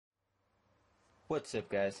What's up,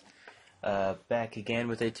 guys? Back again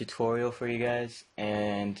with a tutorial for you guys,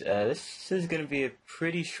 and this is going to be a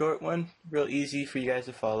pretty short one, real easy for you guys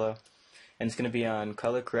to follow, and it's going to be on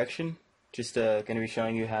color correction. Just going to be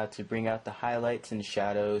showing you how to bring out the highlights and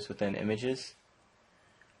shadows within images.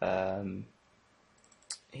 Here's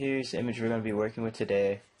the image we're going to be working with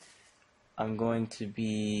today. I'm going to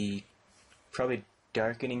be probably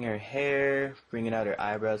darkening her hair, bringing out her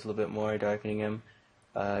eyebrows a little bit more, darkening them.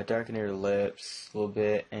 Darken her lips a little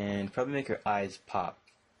bit, and probably make her eyes pop.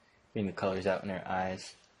 Bring the colors out in her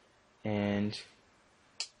eyes. And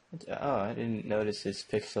I didn't notice this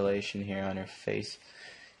pixelation here on her face.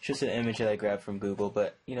 It's just an image that I grabbed from Google,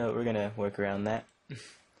 but you know, we're gonna work around that.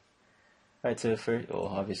 Alright, so first, well,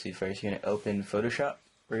 obviously first you're gonna open Photoshop.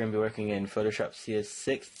 We're gonna be working in Photoshop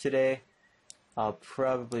CS6 today. I'll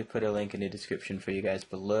probably put a link in the description for you guys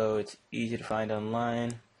below. It's easy to find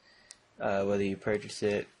online. Whether you purchase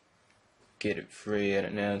it, get it free, I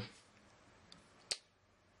don't know.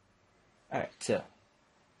 Alright, so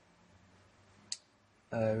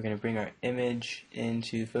we're going to bring our image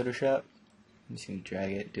into Photoshop. I'm just going to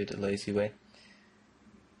drag it, do it the lazy way.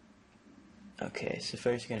 Okay, so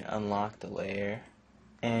first you're going to unlock the layer.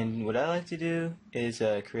 And what I like to do is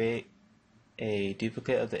create a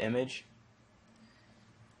duplicate of the image.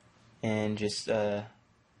 And just, well,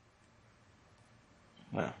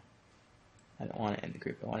 I don't want it in the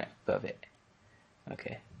group, I want it above it.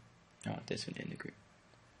 Okay, I want this one in the group.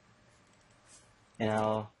 And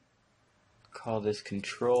I'll call this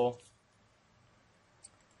control,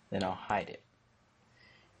 then I'll hide it.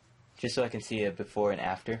 Just so I can see a before and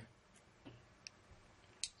after.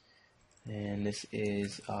 And this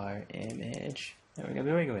is our image that we're going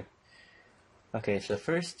to be working with. Okay, so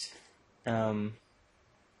first, the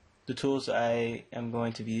tools I am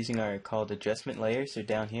going to be using are called adjustment layers. They're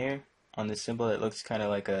down here on this symbol. It looks kind of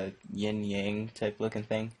like a yin-yang type looking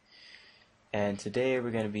thing. And today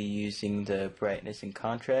we're going to be using the brightness and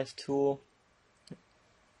contrast tool.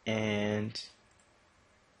 And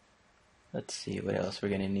let's see what else we're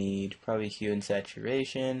going to need. Probably hue and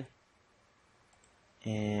saturation.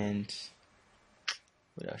 And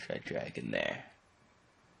what else should I drag in there?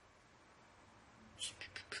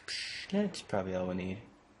 That's probably all we need.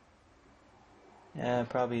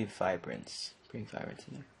 Probably vibrance. Bring vibrance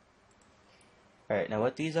in there. Alright, now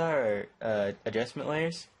what these are adjustment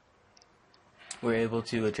layers. We're able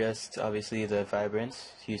to adjust, obviously, the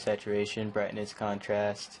vibrance, hue, saturation, brightness,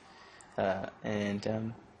 contrast,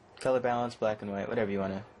 and color balance, black and white, whatever you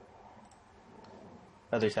want to,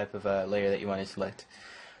 other type of layer that you want to select.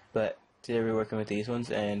 But today we're working with these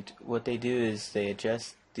ones, and what they do is they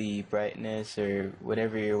adjust the brightness or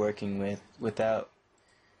whatever you're working with without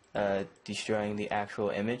destroying the actual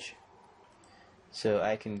image. So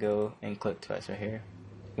I can go and click twice right here.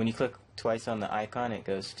 When you click twice on the icon, it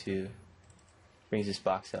brings this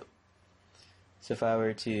box up. So if I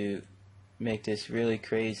were to make this really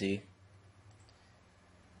crazy,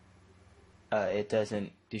 it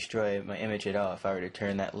doesn't destroy my image at all. If I were to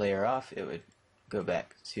turn that layer off, it would go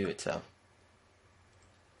back to itself.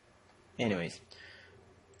 Anyways,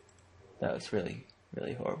 that was really,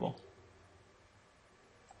 really horrible.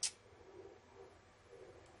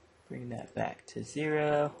 Bring that back to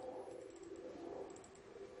 0.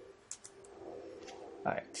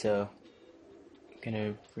 Alright, so I'm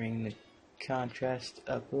going to bring the contrast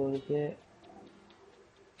up a little bit.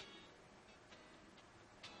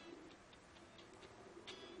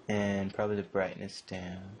 And probably the brightness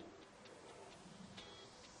down.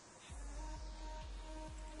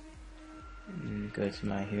 And go to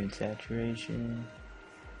my hue and saturation.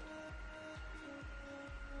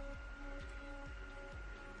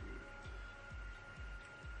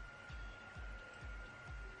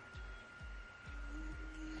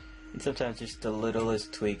 And sometimes just the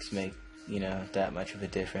littlest tweaks make, you know, that much of a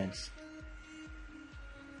difference.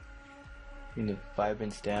 Bring the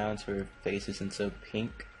vibrance down so her face isn't so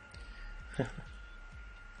pink. There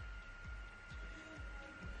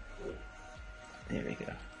we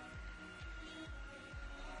go.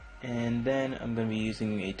 And then I'm going to be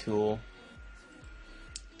using a tool,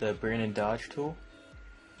 the burn and dodge tool.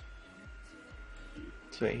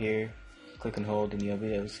 It's right here. Click and hold and you'll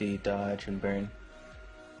be able to see dodge and burn.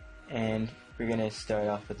 And we're going to start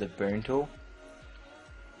off with the burn tool.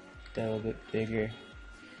 That a little bit bigger.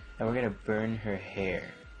 And we're going to burn her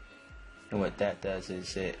hair. And what that does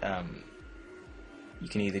is it, you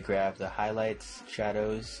can either grab the highlights,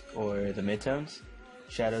 shadows, or the midtones.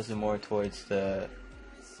 Shadows are more towards the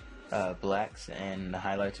blacks, and the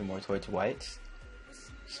highlights are more towards whites.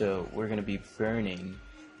 So we're going to be burning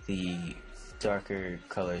the darker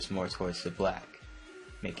colors more towards the black.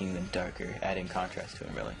 making them darker, adding contrast to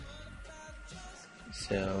them really.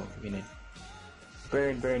 So we're gonna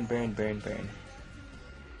burn, burn, burn, burn, burn.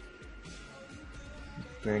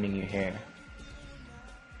 Burning your hair.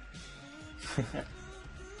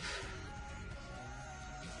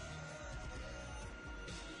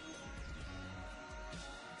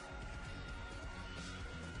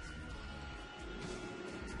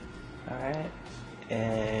 Alright,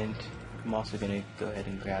 and I'm also going to go ahead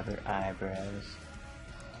and grab her eyebrows.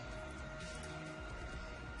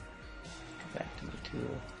 Go back to my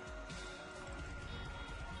tool.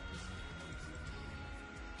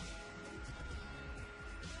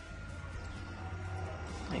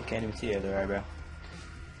 I can't even see the other eyebrow.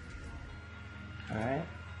 Alright.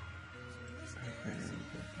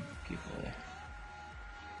 Keep it there.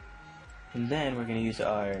 And then we're going to use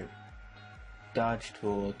our dodge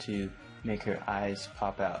tool to make her eyes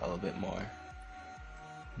pop out a little bit more.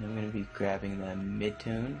 And I'm going to be grabbing the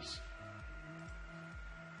midtones.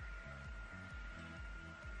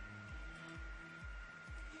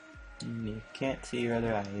 And you can't see your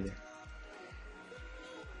other eye either.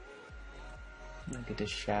 Look at the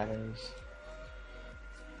shadows.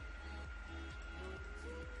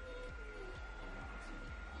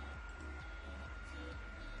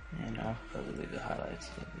 And I'll probably leave the highlights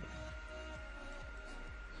a little bit.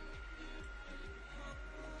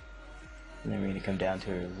 And then we're going to come down to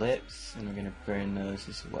her lips, and we're going to burn those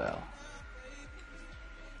as well.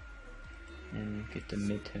 And get the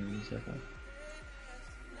midtones of them.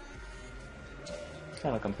 It's kind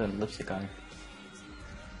of like I'm putting lipstick on her.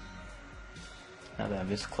 Now that I'm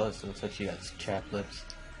this close, it looks like she got chapped lips.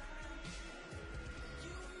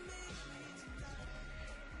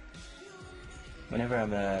 Whenever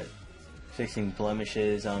I'm fixing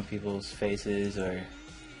blemishes on people's faces or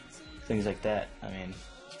things like that, I mean,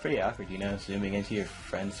 it's pretty awkward, you know, zooming into your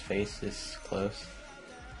friend's face this close.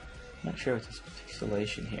 I'm not sure what this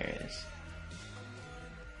pixelation here is.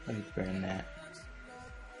 Let me burn that.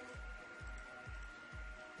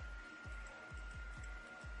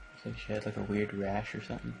 Looks like she had like a weird rash or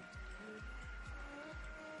something.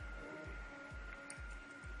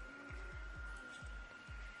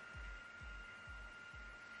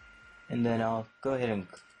 And then I'll go ahead and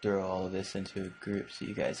throw all of this into a group so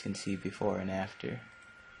you guys can see before and after.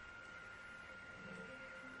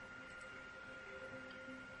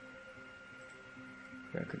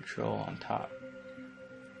 Press Control on top.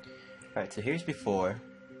 Alright, so here's before,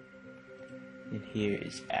 and here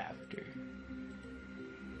is after.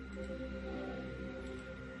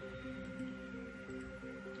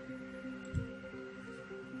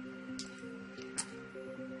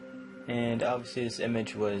 And obviously this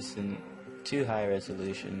image was in too high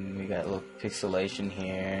resolution. We got a little pixelation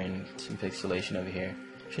here and some pixelation over here.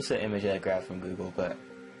 It's just an image that I grabbed from Google, but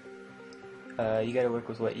you gotta work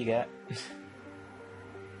with what you got.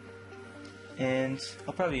 And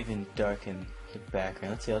I'll probably even darken the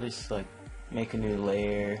background. Let's see, I'll just like make a new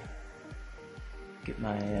layer, get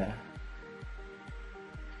my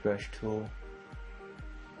brush tool,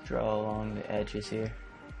 draw along the edges here.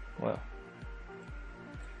 Whoa.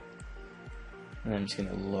 And I'm just going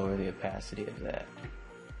to lower the opacity of that.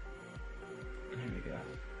 There we go.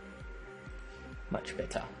 Much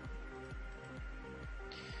better.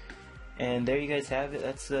 And there you guys have it.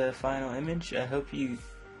 That's the final image. I hope you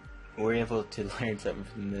were able to learn something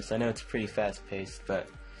from this. I know it's pretty fast paced, but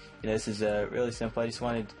you know, this is really simple. I just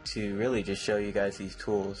wanted to really just show you guys these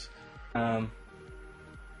tools.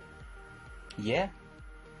 Yeah.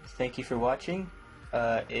 Thank you for watching.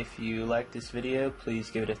 If you liked this video, please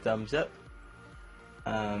give it a thumbs up.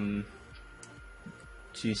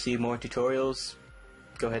 To see more tutorials,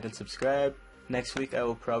 go ahead and subscribe. Next week I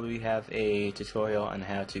will probably have a tutorial on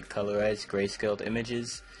how to colorize grayscaled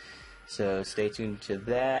images, so stay tuned to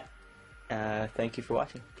that. Thank you for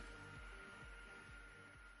watching.